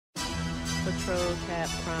Patrol Cap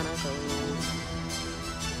Chronicles.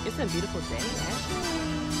 It's a beautiful day, actually.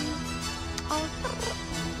 Oh,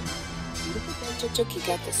 beautiful day. You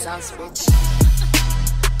got the sauce, bitch.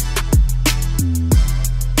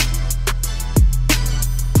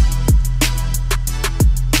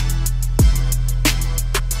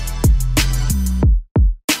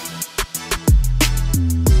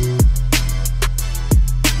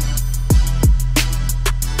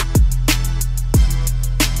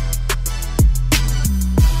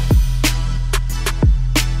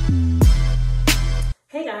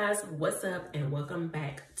 What's up and welcome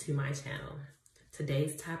back to my channel.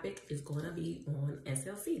 Today's topic is going to be on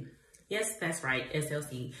SLC. Yes, that's right,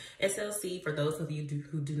 SLC. SLC, for those of you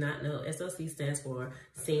who do not know, SLC stands for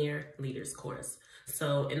Senior Leaders Course.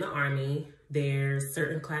 So in the Army, there's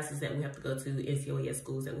certain classes that we have to go to, NCOES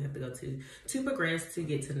schools that we have to go to progress to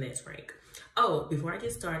get to the next rank. Oh, before I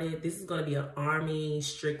get started, this is going to be an Army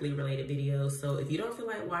strictly related video. So if you don't feel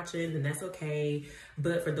like watching, then that's okay.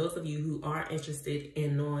 But for those of you who are interested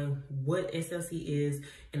in knowing what SLC is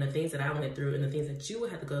and the things that I went through and the things that you will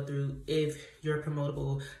have to go through if you're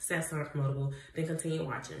promotable, staff sergeant promotable, then continue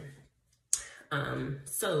watching.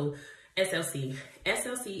 So SLC.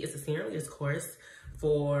 SLC is a senior leaders course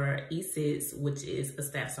for E6, which is a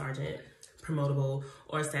staff sergeant promotable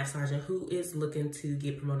or a staff sergeant who is looking to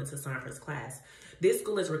get promoted to sergeant first class. This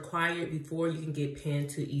school is required before you can get pinned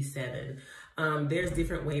to E7. There's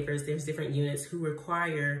different waivers, there's different units who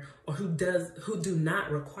require or who do not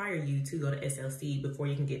require you to go to SLC before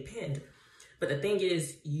you can get pinned. But the thing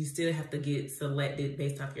is, you still have to get selected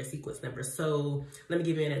based off your sequence number. So let me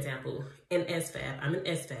give you an example. In SFAB, I'm in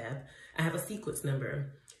SFAB, I have a sequence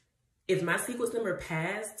number. If my sequence number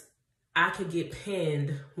passed, I could get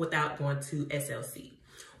pinned without going to SLC.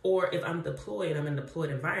 Or if I'm deployed, I'm in a deployed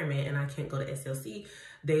environment and I can't go to SLC,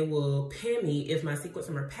 they will pin me if my sequence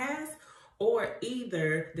number passed, or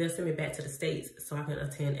either they'll send me back to the States so I can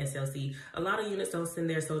attend SLC. A lot of units don't send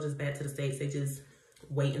their soldiers back to the States. They just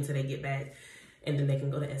wait until they get back and then they can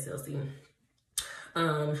go to SLC.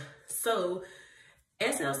 So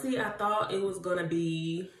SLC, I thought it was gonna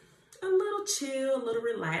be a little chill, a little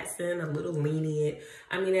relaxing, a little lenient.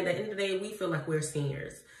 I mean, at the end of the day, we feel like we're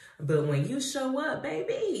seniors. But when you show up,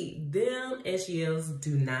 baby, them SGLs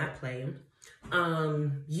do not play.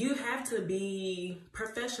 You have to be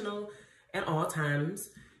professional at all times.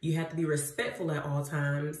 You have to be respectful at all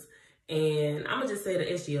times. And I'm gonna just say the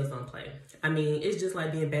SGLs don't play. I mean, it's just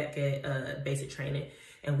like being back at basic training.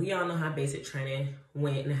 And we all know how basic training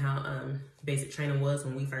went and how basic training was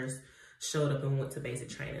when we first showed up and went to basic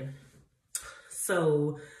training.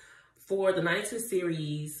 So for the 92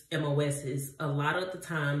 series MOSs, a lot of the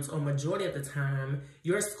times, or majority of the time,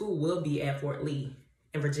 your school will be at Fort Lee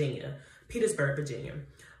in Virginia, Petersburg, Virginia.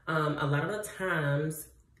 A lot of the times,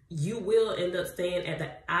 you will end up staying at the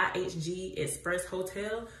IHG Express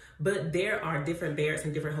Hotel, but there are different barracks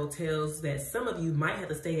and different hotels that some of you might have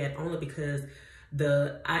to stay at only because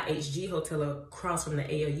the IHG hotel across from the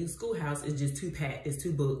ALU schoolhouse is just too packed, it's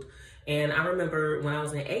too booked. And I remember when I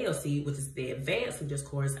was in ALC, which is the advanced leaders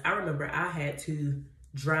course, I remember I had to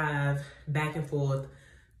drive back and forth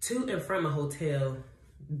to and from a hotel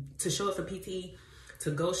to show up for PT, to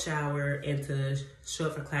go shower, and to show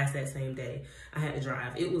up for class that same day. I had to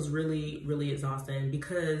drive. It was really, really exhausting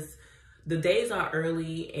because the days are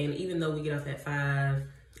early, and even though we get off at 5,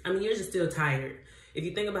 I mean, you're just still tired. If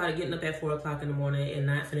you think about it, getting up at 4 o'clock in the morning and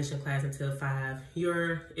not finishing class until 5,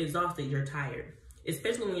 you're exhausted, you're tired,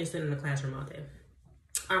 especially when you're sitting in the classroom all day.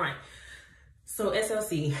 All right, so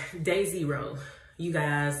SLC, day 0. You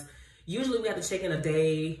guys, usually we have to check in a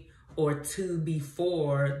day or 2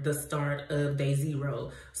 before the start of day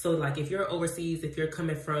 0. So like if you're overseas, if you're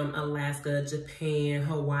coming from Alaska, Japan,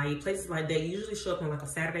 Hawaii, places like that, you usually show up on like a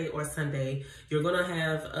Saturday or Sunday. You're gonna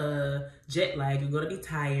have a jet lag, you're gonna be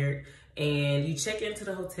tired, and you check into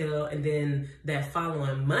the hotel, and then that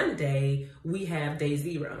following Monday, we have day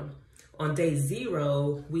 0. On day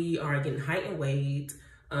 0, we are getting height and weight,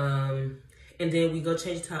 and then we go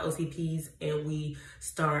change to our OCPs and we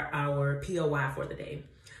start our POY for the day.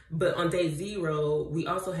 But on day 0, we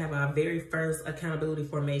also have our very first accountability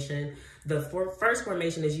formation. The first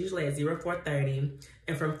formation is usually at 04:30,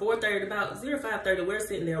 and from 4:30 to about 05:30, we're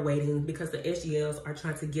sitting there waiting because the SGLs are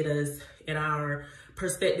trying to get us in our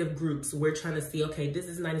perspective groups. We're trying to see, okay, this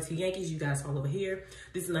is 92 Yankees, you guys all over here.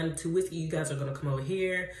 This is 92 Whiskey, you guys are gonna come over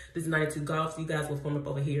here. This is 92 Golf, you guys will form up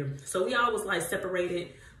over here. So we always like separated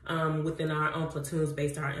within our own platoons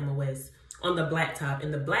based on our MOS. On the blacktop,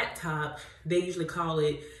 in the blacktop, they usually call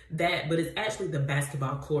it that, but it's actually the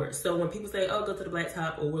basketball court. So when people say, oh, go to the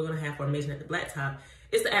blacktop, or we're gonna have formation at the blacktop,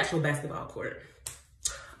 it's the actual basketball court,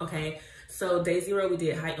 okay? So day 0, we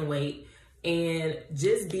did height and weight. And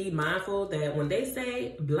just be mindful that when they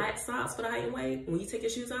say black socks for the height and weight, when you take your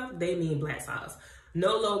shoes off, they mean black socks.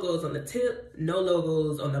 No logos on the tip, no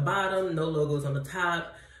logos on the bottom, no logos on the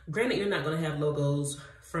top. Granted, you're not gonna have logos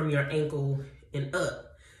from your ankle and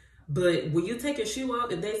up. But when you take your shoe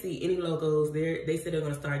off, if they see any logos, they say they're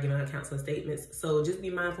gonna start giving out counseling statements. So just be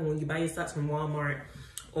mindful when you buy your socks from Walmart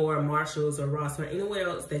or Marshalls or Ross or anywhere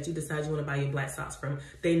else that you decide you wanna buy your black socks from,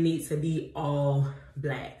 they need to be all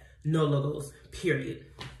black. No logos, period.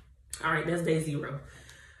 All right, that's day 0.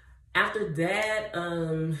 After that,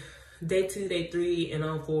 day 2, day 3, and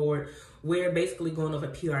on forward, we're basically going over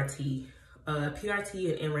PRT.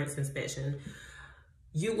 PRT and in-ranks inspection.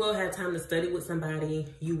 You will have time to study with somebody.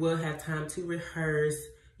 You will have time to rehearse.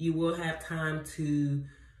 You will have time to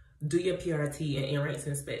do your PRT and in-ranks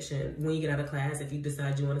inspection when you get out of class. If you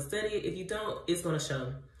decide you want to study it, if you don't, it's going to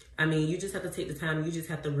show. I mean, you just have to take the time. You just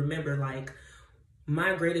have to remember, like,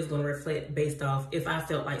 my grade is going to reflect based off if I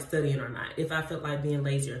felt like studying or not, if I felt like being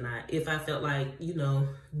lazy or not, if I felt like, you know,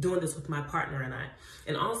 doing this with my partner or not.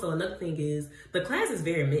 And also another thing is the class is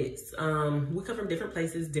very mixed. We come from different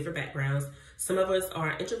places, different backgrounds. Some of us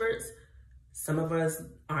are introverts. Some of us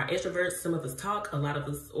are extroverts. Some of us talk, a lot of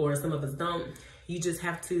us, or some of us don't. You just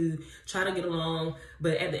have to try to get along.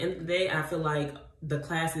 But at the end of the day, I feel like the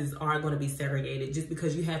classes are going to be segregated just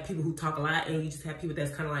because you have people who talk a lot and you just have people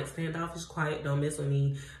that's kind of like standoffish, quiet, don't mess with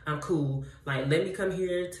me, I'm cool. Like, let me come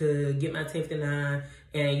here to get my 1059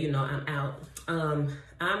 and, you know, I'm out.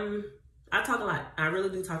 I talk a lot. I really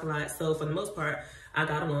do talk a lot. So for the most part, I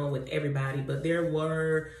got along with everybody, but there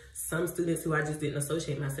were some students who I just didn't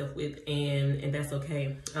associate myself with, and that's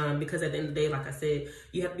okay. Because at the end of the day, like I said,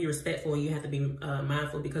 you have to be respectful and you have to be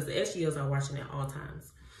mindful because the SGLs are watching at all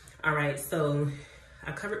times. All right, so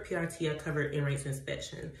I covered PRT, I covered in-ranks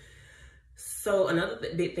inspection. So another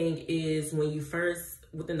big thing is when you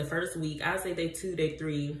within the first week, I say day 2, day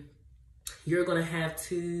 3, you're gonna have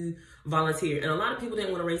to volunteer. And a lot of people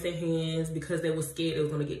didn't wanna raise their hands because they were scared they were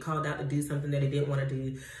gonna get called out to do something that they didn't wanna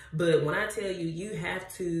do. But when I tell you, you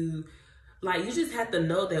have to, like, you just have to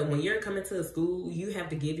know that when you're coming to a school, you have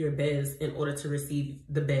to give your best in order to receive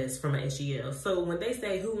the best from an SGL. So when they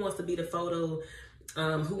say who wants to be the photo,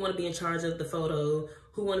 who want to be in charge of the photo,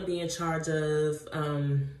 who want to be in charge of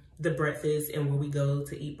the breakfast and where we go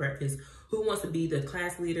to eat breakfast, who wants to be the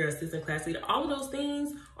class leader, assistant class leader, all of those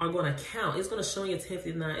things are going to count. It's going to show your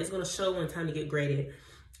 1059. It's going to show when time to get graded.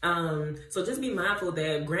 So just be mindful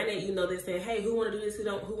that, granted, you know, they're saying, hey, who want to do this,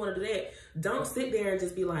 who want to do that? Don't sit there and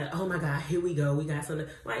just be like, oh my God, here we go. We got something.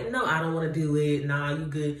 Like, no, I don't want to do it. Nah, you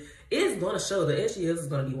good. It's going to show. The SGLs is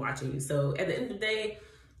going to be watching you. So at the end of the day,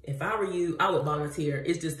 if I were you, I would volunteer.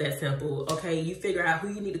 It's just that simple. Okay, you figure out who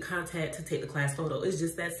you need to contact to take the class photo. It's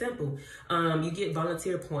just that simple. You get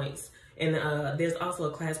volunteer points. And there's also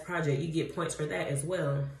a class project. You get points for that as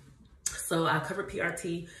well. So I covered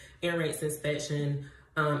PRT, in-ranks inspection,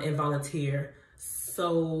 and volunteer.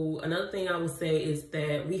 So another thing I would say is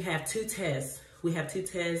that we have 2 tests. We have 2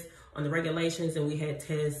 tests on the regulations, and we had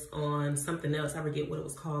tests on something else. I forget what it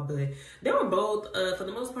was called, but they were both, for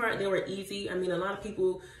the most part, they were easy. I mean, a lot of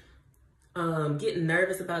people get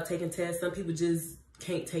nervous about taking tests. Some people just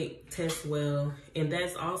can't take tests well, and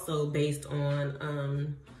that's also based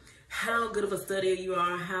on how good of a studier you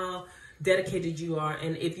are, how dedicated you are,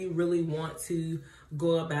 and if you really want to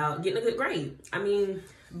go about getting a good grade. I mean,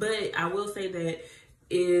 but I will say that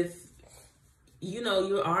if you know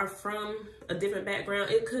you are from a different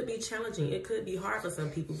background, it could be challenging. It could be hard for some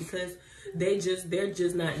people because they're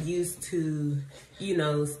just not used to, you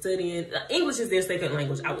know, studying. English is their second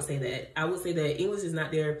language. I would say that. I would say that English is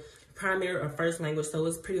not their primary or first language, so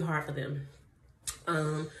it's pretty hard for them.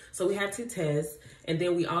 So we have 2 tests, and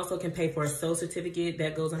then we also can pay for a SOL certificate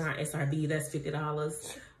that goes on our SRB. That's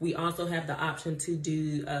 $50. We also have the option to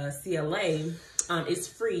do CLA. It's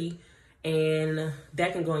free, and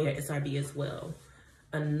that can go on your SRB as well.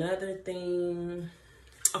 Another thing,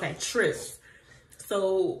 okay, trips.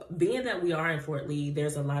 So being that we are in Fort Lee,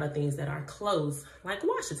 there's a lot of things that are close, like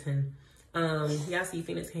Washington. Y'all see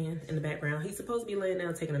Phoenix hand in the background. He's supposed to be laying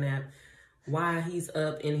down taking a nap. Why he's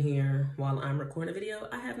up in here while I'm recording a video,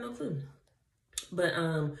 I have no clue. But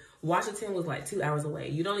Washington was like 2 hours away.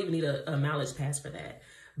 You don't even need a mileage pass for that.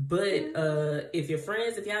 But if you're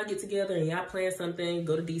friends, if y'all get together and y'all plan something,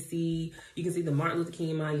 go to DC, you can see the Martin Luther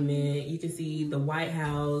King Monument, you can see the White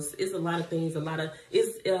House. It's a lot of things, a lot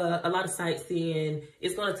of sightseeing.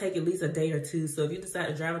 It's gonna take at least a day or 2. So if you decide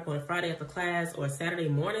to drive up on a Friday after class or a Saturday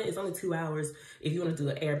morning, it's only 2 hours. If you wanna do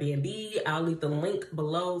an Airbnb, I'll leave the link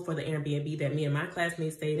below for the Airbnb that me and my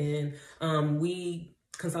classmates stayed in. We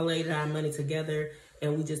consolidated our money together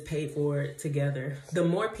and we just paid for it together. The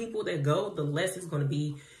more people that go, the less it's going to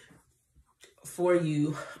be for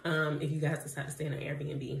you if you guys decide to stay in an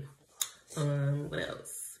Airbnb. What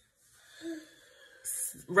else?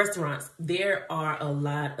 Restaurants. There are a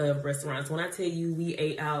lot of restaurants. When I tell you we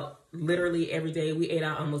ate out literally every day, we ate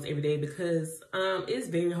out almost every day because it's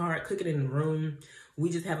very hard cooking in the room. We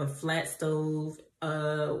just have a flat stove.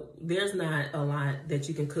 There's not a lot that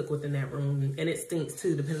you can cook within that room, and it stinks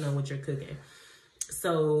too, depending on what you're cooking.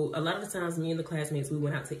 So a lot of the times, me and the classmates, we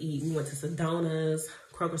went out to eat. We went to Sedona's,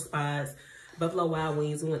 Croaker spots, Buffalo Wild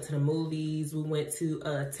Wings. We went to the movies. We went to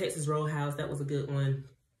Texas Roadhouse. That was a good one.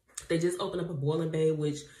 They just opened up a Boiling Bay,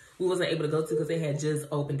 which we wasn't able to go to because they had just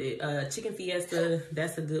opened it. Chicken Fiesta,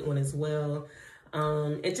 that's a good one as well.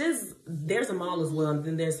 There's a mall as well. And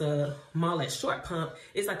then there's a mall at Short Pump.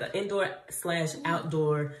 It's like an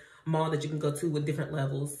indoor/outdoor mall that you can go to with different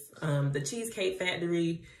levels. The Cheesecake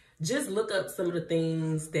Factory. Just look up some of the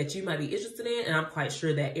things that you might be interested in, and I'm quite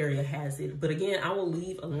sure that area has it. But again, I will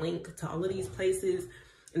leave a link to all of these places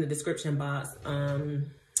in the description box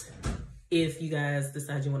if you guys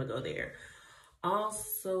decide you want to go there.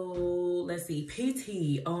 Also, let's see,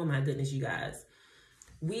 PT. Oh my goodness, you guys.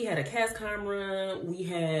 We had a CASCOM run, we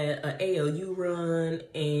had an ALU run,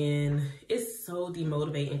 and it's so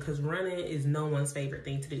demotivating because running is no one's favorite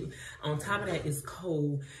thing to do. On top of that, it's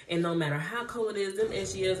cold, and no matter how cold it is, them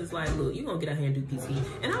SGLs is like, look, you're gonna get out here and do PT.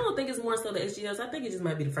 And I don't think it's more so the SGLs, I think it just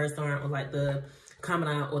might be the first sergeant or like the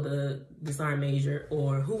commandant or the sergeant major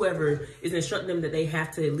or whoever is instructing them that they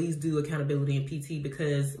have to at least do accountability in PT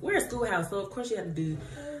because we're a schoolhouse, so of course you have to do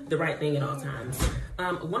the right thing at all times.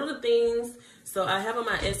 One of the things, so I have on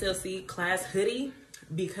my SLC class hoodie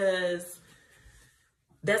because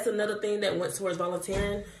that's another thing that went towards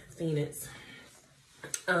volunteering. Phoenix.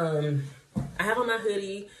 I have on my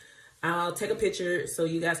hoodie. I'll take a picture so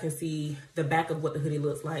you guys can see the back of what the hoodie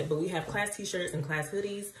looks like. But we have class t-shirts and class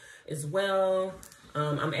hoodies as well.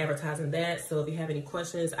 I'm advertising that. So if you have any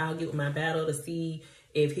questions, I'll get with my battle to see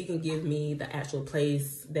if he can give me the actual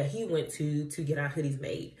place that he went to get our hoodies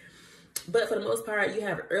made. But for the most part, you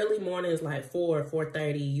have early mornings like 4 or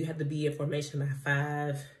 4:30. You have to be in formation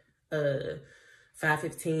by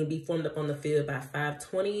 5:15. Be formed up on the field by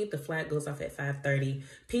 5:20. The flag goes off at 5:30.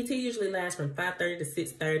 PT usually lasts from 5:30 to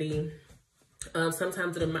 6:30.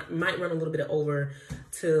 Sometimes it might run a little bit over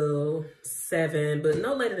till 7, but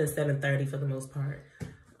no later than 7:30 for the most part.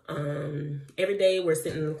 Every day we're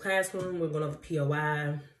sitting in the classroom, we're going over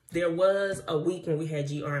POI. There was a week when we had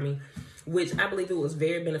G Army, which I believe it was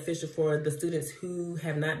very beneficial for the students who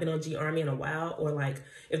have not been on G Army in a while, or like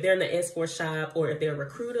if they're in the S4 shop, or if they're a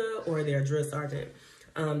recruiter, or they're a drill sergeant.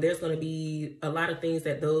 There's going to be a lot of things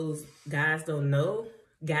that those guys don't know,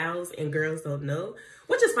 gals and girls don't know,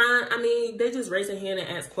 which is fine. I mean, they just raise their hand and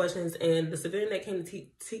ask questions. And the civilian that came to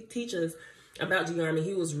teach us about G Army,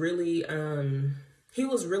 he was really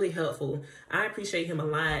helpful. I appreciate him a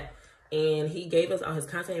lot. And he gave us all his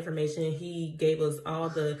contact information. He gave us all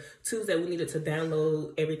the tools that we needed to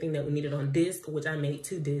download everything that we needed on disk, which I made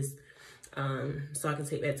 2 discs. So I can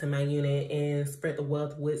take that to my unit and spread the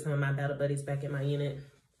wealth with some of my battle buddies back in my unit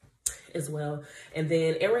as well. And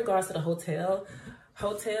then in regards to the hotel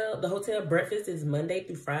breakfast is Monday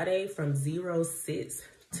through Friday from 06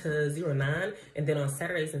 to 09. And then on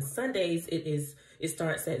Saturdays and Sundays, it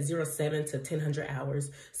starts at 07 to 1000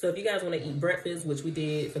 hours. So if you guys want to eat breakfast, which we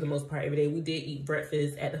did for the most part every day, we did eat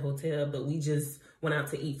breakfast at the hotel, but we just went out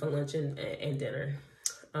to eat for lunch and dinner.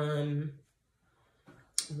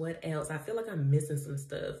 What else? I feel like I'm missing some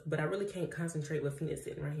stuff, but I really can't concentrate with Phoenix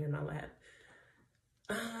sitting right here in my lap.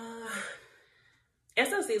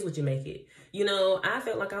 SLC is what you make it. You know, I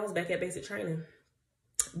felt like I was back at basic training,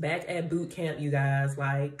 back at boot camp, you guys.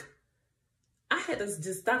 Like, I had to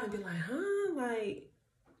just stop and be like, huh? Like,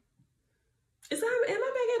 am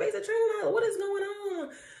I back at basic training? Like, what is going on?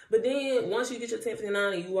 But then once you get your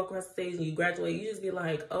 1059 and you walk across the stage and you graduate, you just be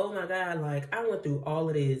like, oh my God, like I went through all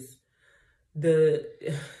of this.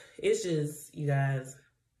 It's just, you guys,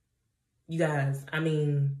 I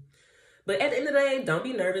mean, but at the end of the day, don't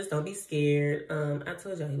be nervous. Don't be scared. I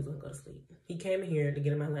told y'all he was gonna go to sleep. He came in here to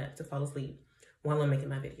get in my lap to fall asleep while I'm making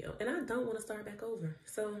my video. And I don't want to start back over.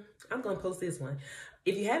 So I'm going to post this one.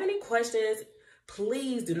 If you have any questions,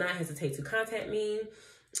 please do not hesitate to contact me.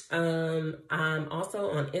 I'm also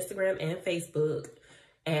on Instagram and Facebook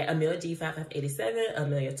at AmeliaG5587,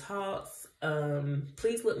 Amelia Talks.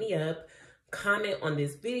 Please look me up. Comment on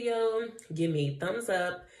this video. Give me a thumbs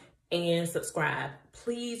up and subscribe.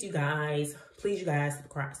 Please, you guys,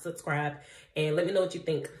 subscribe and let me know what you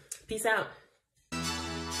think. Peace out.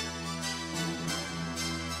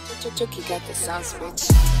 You got the sauce,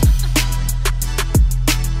 bitch.